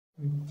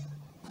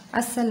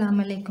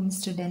Assalamu alaikum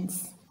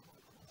students.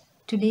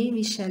 Today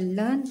we shall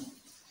learn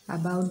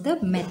about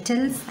the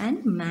metals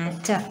and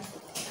matter.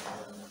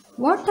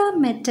 What are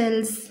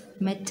metals?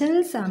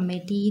 Metals are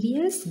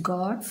materials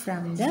got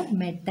from the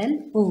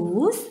metal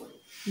ores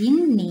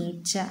in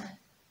nature.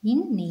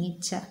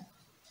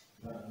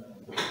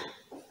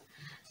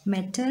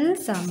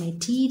 Metals are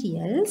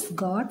materials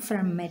got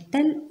from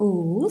metal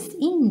ores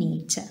in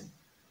nature.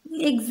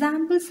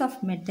 Examples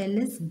of metal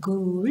is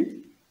gold,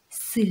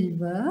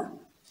 silver,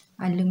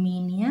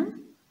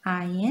 aluminium,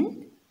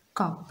 iron,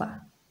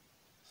 copper.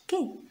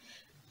 Okay.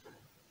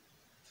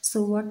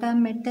 So what are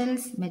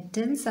metals?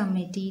 Metals are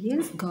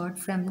materials got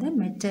from the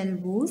metal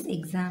ores.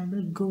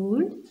 Example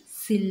gold,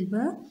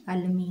 silver,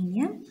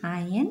 aluminium,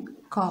 iron,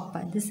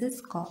 copper. This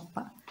is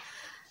copper.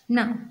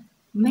 Now,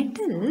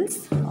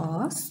 metals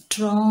are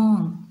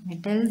strong.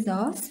 Metals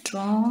are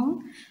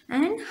strong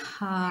and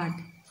hard.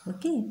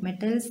 Okay,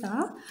 metals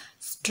are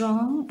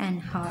strong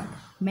and hard.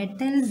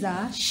 Metals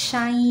are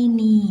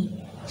shiny.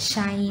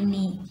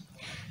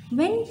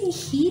 When we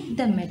heat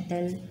the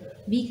metal,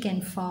 we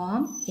can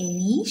form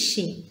any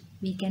shape.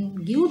 We can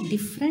give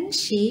different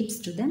shapes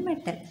to the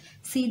metal.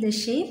 See the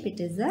shape, it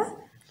is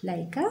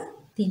like a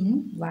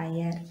thin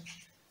wire.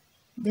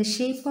 The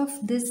shape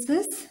of this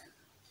is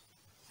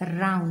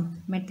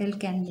round. Metal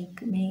can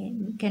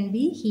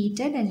be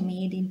heated and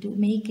make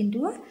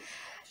into a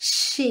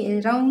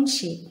round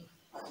shape.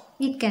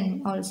 It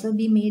can also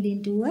be made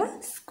into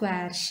a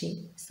square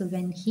shape. So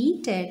when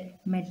heated,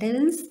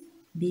 metals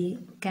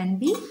can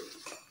be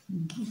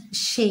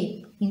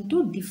shaped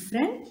into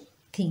different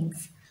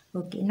things.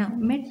 Okay, now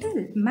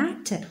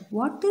matter.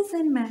 What is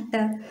a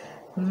matter?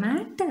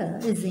 Matter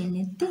is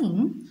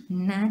anything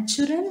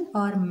natural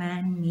or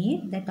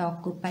man-made that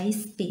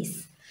occupies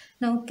space.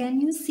 Now,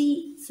 can you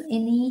see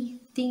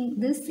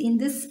anything in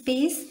this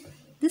space?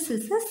 This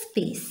is a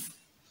space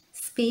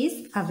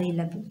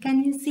available.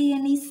 Can you see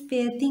any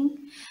spare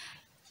thing?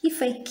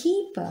 If I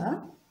keep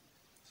a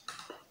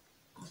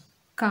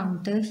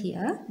counter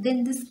here,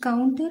 then this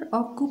counter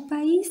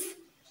occupies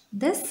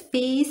the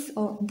space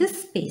of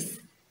this space.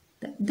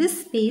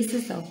 This space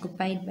is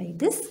occupied by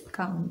this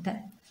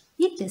counter.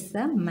 It is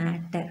a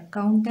matter.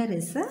 Counter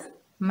is a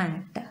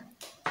matter.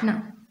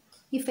 Now,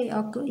 if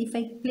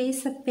I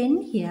place a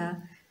pen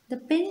here, the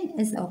pen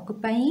is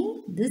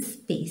occupying this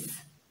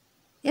space.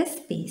 A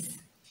space.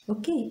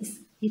 Okay,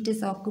 it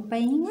is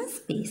occupying a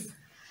space.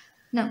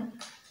 Now,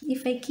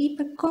 if I keep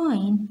a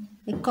coin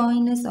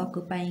is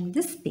occupying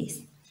this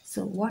space.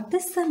 So, what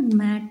is a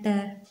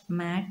matter?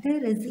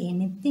 Matter is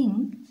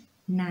anything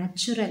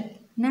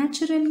natural.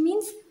 Natural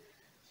means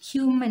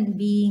human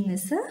being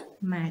is a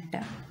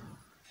matter.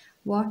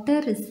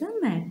 Water is a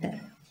matter.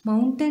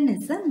 Mountain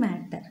is a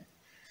matter.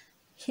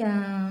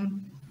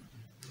 Sun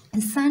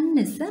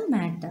is a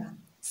matter.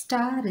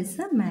 Star is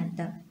a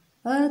matter.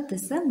 Earth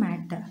is a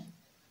matter.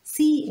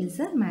 Sea is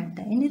a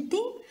matter.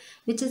 Anything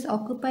which is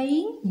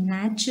occupying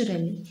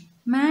naturally.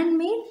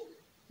 Man-made,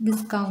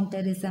 this counter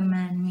is a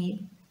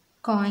man-made.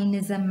 Coin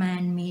is a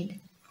man-made.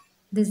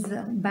 This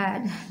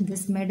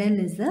medal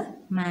is a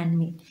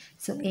man-made.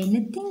 So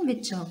anything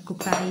which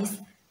occupies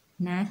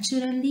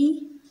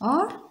naturally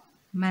or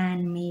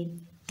man-made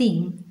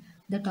thing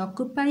that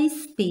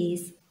occupies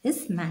space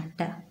is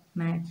matter.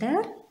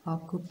 Matter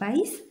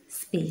occupies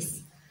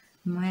space.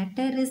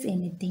 Matter is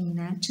anything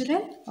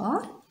natural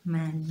or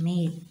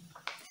man-made.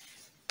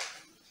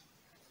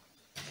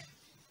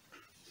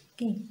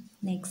 Okay,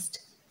 next.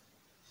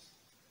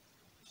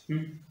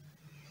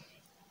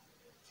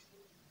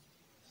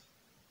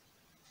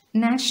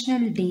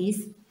 National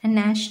days and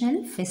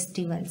national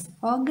festivals.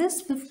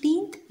 August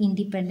 15th,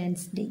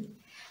 Independence Day.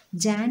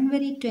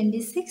 January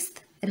 26th,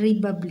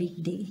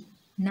 Republic Day.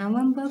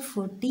 November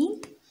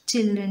 14th,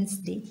 Children's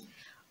Day.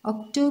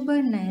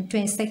 October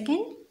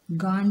 22nd,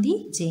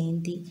 Gandhi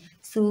Jayanti.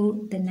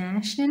 So the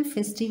national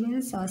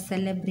festivals are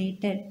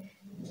celebrated.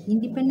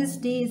 Independence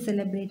Day is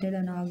celebrated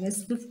on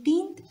August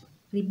 15th.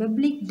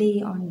 Republic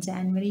Day on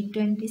January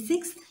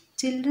 26th.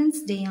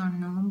 Children's Day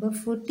on November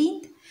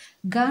 14th.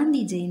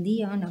 Gandhi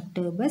Jayanti on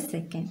October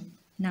 2nd.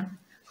 Now,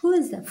 who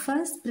is the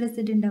first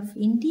president of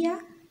India?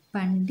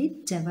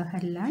 Pandit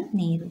Jawaharlal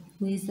Nehru.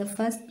 Who is the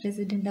first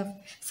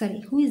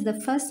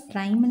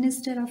prime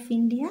minister of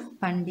India?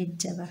 Pandit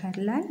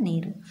Jawaharlal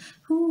Nehru.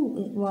 Who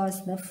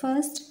was the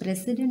first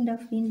president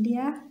of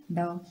India?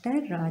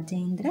 Dr.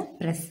 Rajendra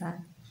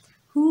Prasad.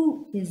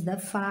 Who is the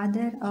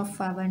father of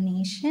our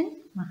nation?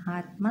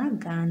 Mahatma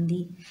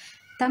Gandhi.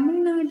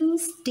 Tamil Nadu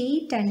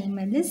state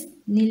animal is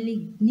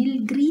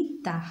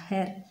Nilgiri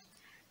Tahir.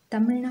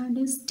 Tamil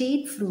Nadu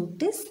state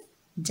fruit is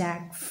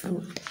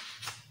jackfruit.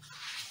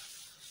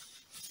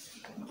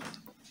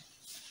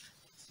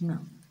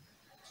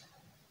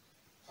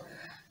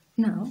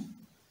 Now,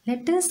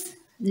 let us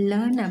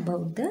learn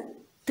about the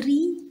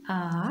 3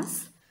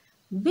 R's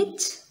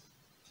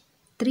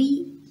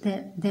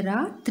there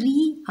are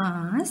 3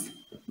 R's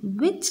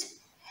which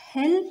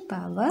help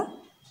our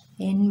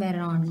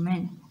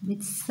environment,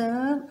 which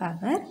serve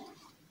our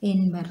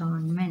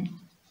environment.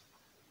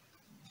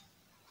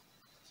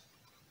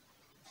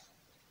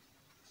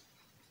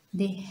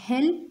 They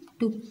help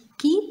to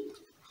keep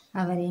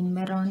our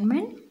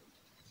environment,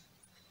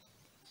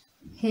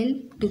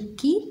 help to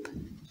keep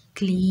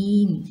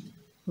clean.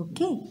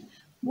 Okay.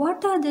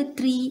 What are the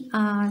 3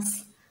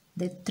 R's?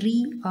 The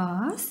 3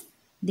 R's,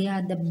 they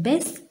are the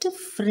best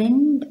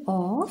friend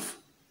of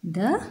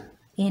the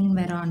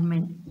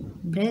environment,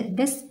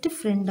 best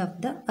friend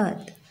of the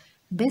earth,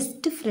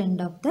 best friend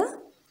of the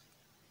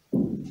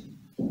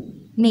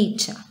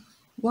nature.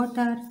 What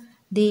are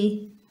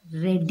they?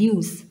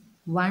 Reduce.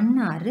 1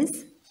 R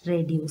is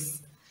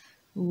reduce.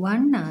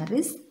 1 R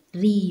is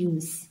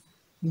reuse.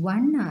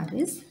 1 R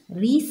is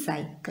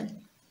recycle.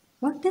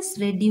 What is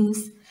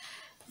reduce?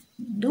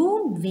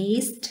 Don't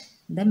waste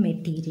the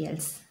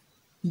materials.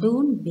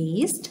 Don't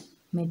waste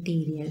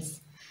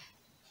materials.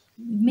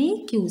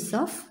 Make use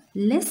of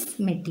less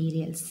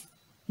materials.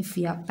 If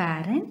your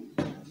parent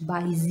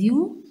buys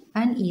you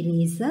an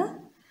eraser,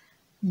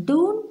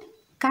 don't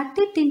cut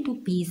it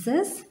into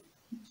pieces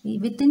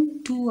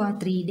within 2 or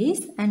 3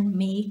 days and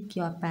make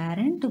your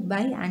parent to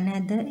buy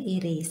another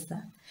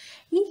eraser.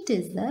 It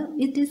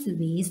is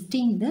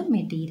wasting the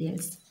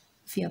materials.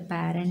 If your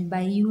parent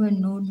buy you a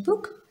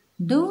notebook,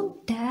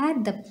 don't tear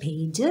the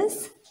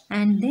pages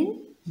and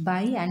then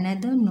buy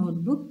another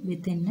notebook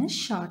within a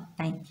short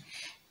time.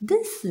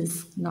 This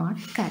is not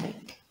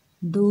correct.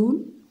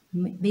 Don't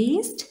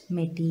waste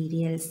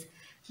materials.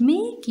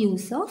 Make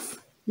use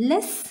of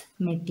less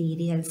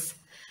materials.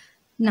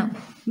 Now,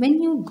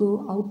 when you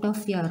go out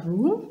of your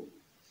room,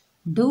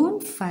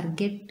 don't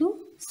forget to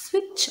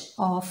switch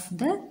off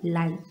the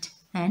light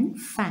and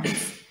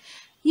fans.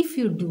 If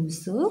you do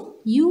so,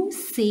 you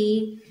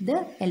save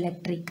the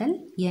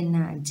electrical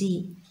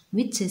energy,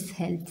 which is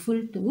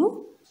helpful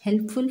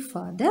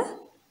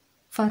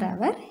for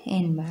our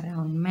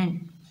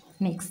environment.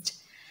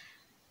 Next,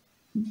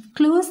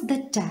 close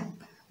the tap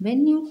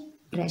when you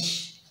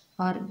brush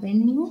or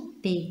when you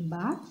take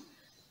bath.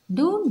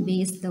 Don't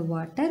waste the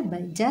water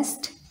by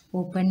just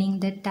opening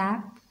the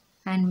tap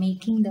and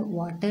making the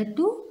water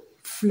to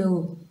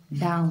flow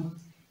down.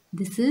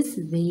 This is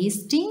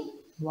wasting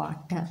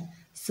water.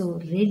 So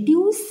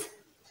reduce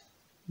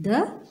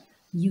the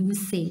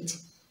usage.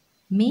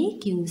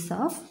 Make use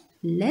of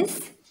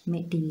less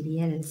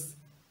materials.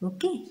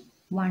 Okay.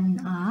 1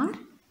 R,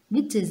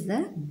 which is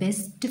the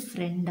best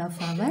friend of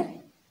our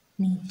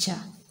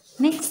nature.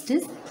 Next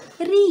is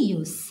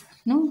reuse.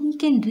 Now we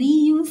can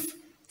reuse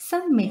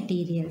some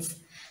materials.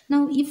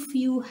 Now if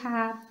you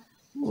have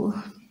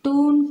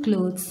torn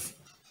clothes,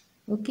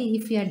 okay,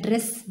 if your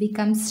dress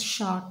becomes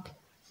short,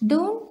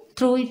 don't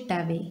throw it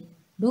away.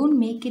 Don't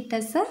make it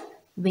as a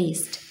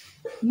waste.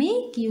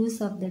 Make use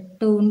of the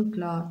torn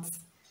cloths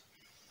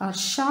or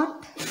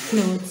short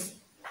clothes,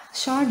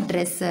 short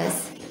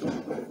dresses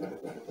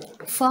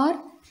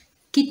for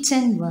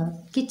kitchen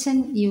work,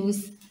 kitchen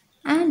use,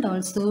 and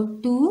also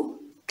to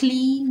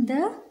clean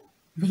the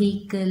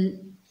vehicle.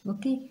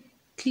 Okay,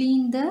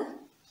 clean the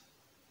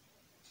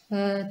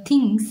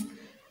things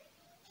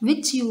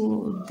which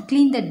you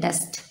clean the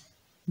dust,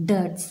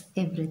 dirts,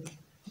 everything.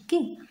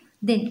 Okay,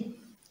 then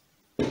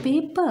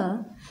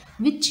paper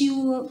which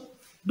you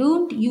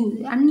don't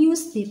use,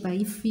 unused paper.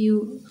 If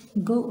you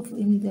go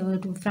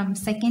from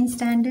second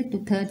standard to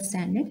third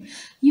standard,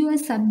 your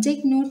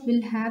subject note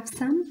will have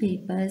some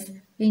papers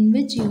in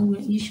which you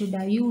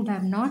would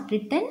have not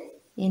written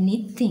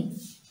anything.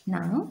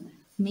 Now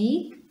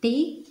tear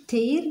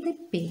the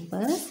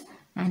papers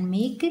and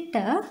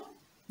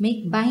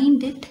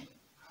bind it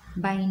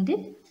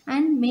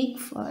and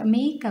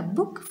make a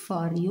book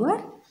for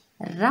your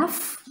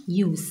rough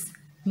use.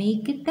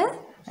 Make it a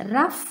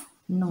rough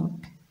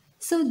note.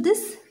 So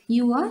this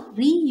you are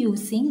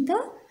reusing the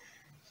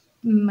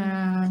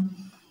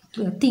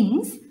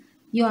things,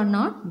 you are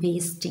not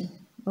wasting.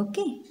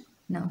 Okay.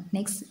 Now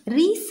next,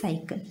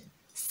 recycle.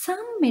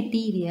 Some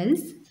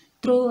materials,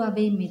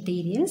 throwaway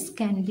materials,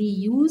 can be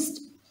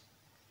used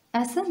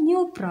as a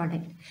new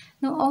product.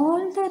 Now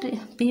all the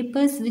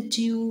papers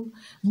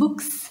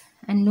books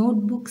and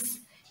notebooks,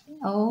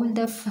 all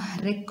the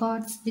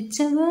records,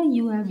 whichever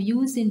you have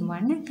used in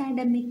one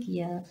academic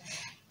year,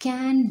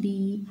 can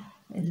be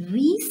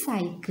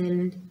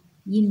recycled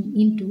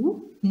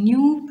into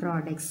new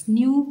products,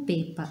 new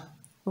paper.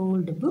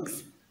 Old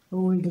books,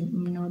 old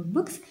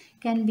notebooks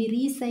can be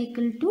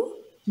recycled to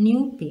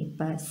new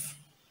papers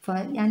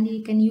and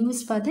you can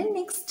use for the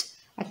next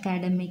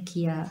academic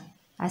year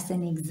as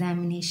an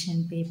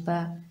examination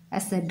paper,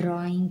 as a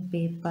drawing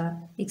paper,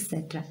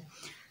 etc.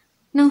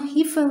 Now,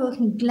 if a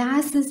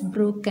glass is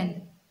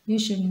broken, you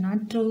should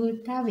not throw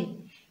it away.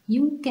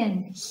 You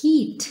can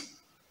heat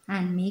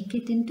and make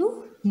it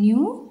into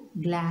new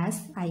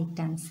glass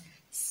items.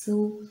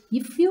 So,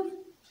 if you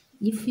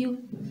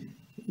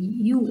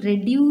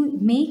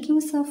make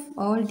use of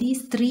all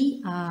these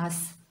 3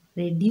 R's,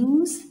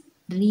 reduce,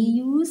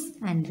 reuse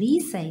and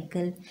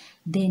recycle,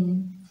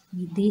 then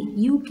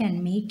you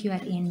can make your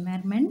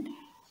environment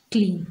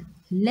clean,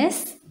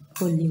 less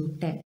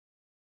polluted.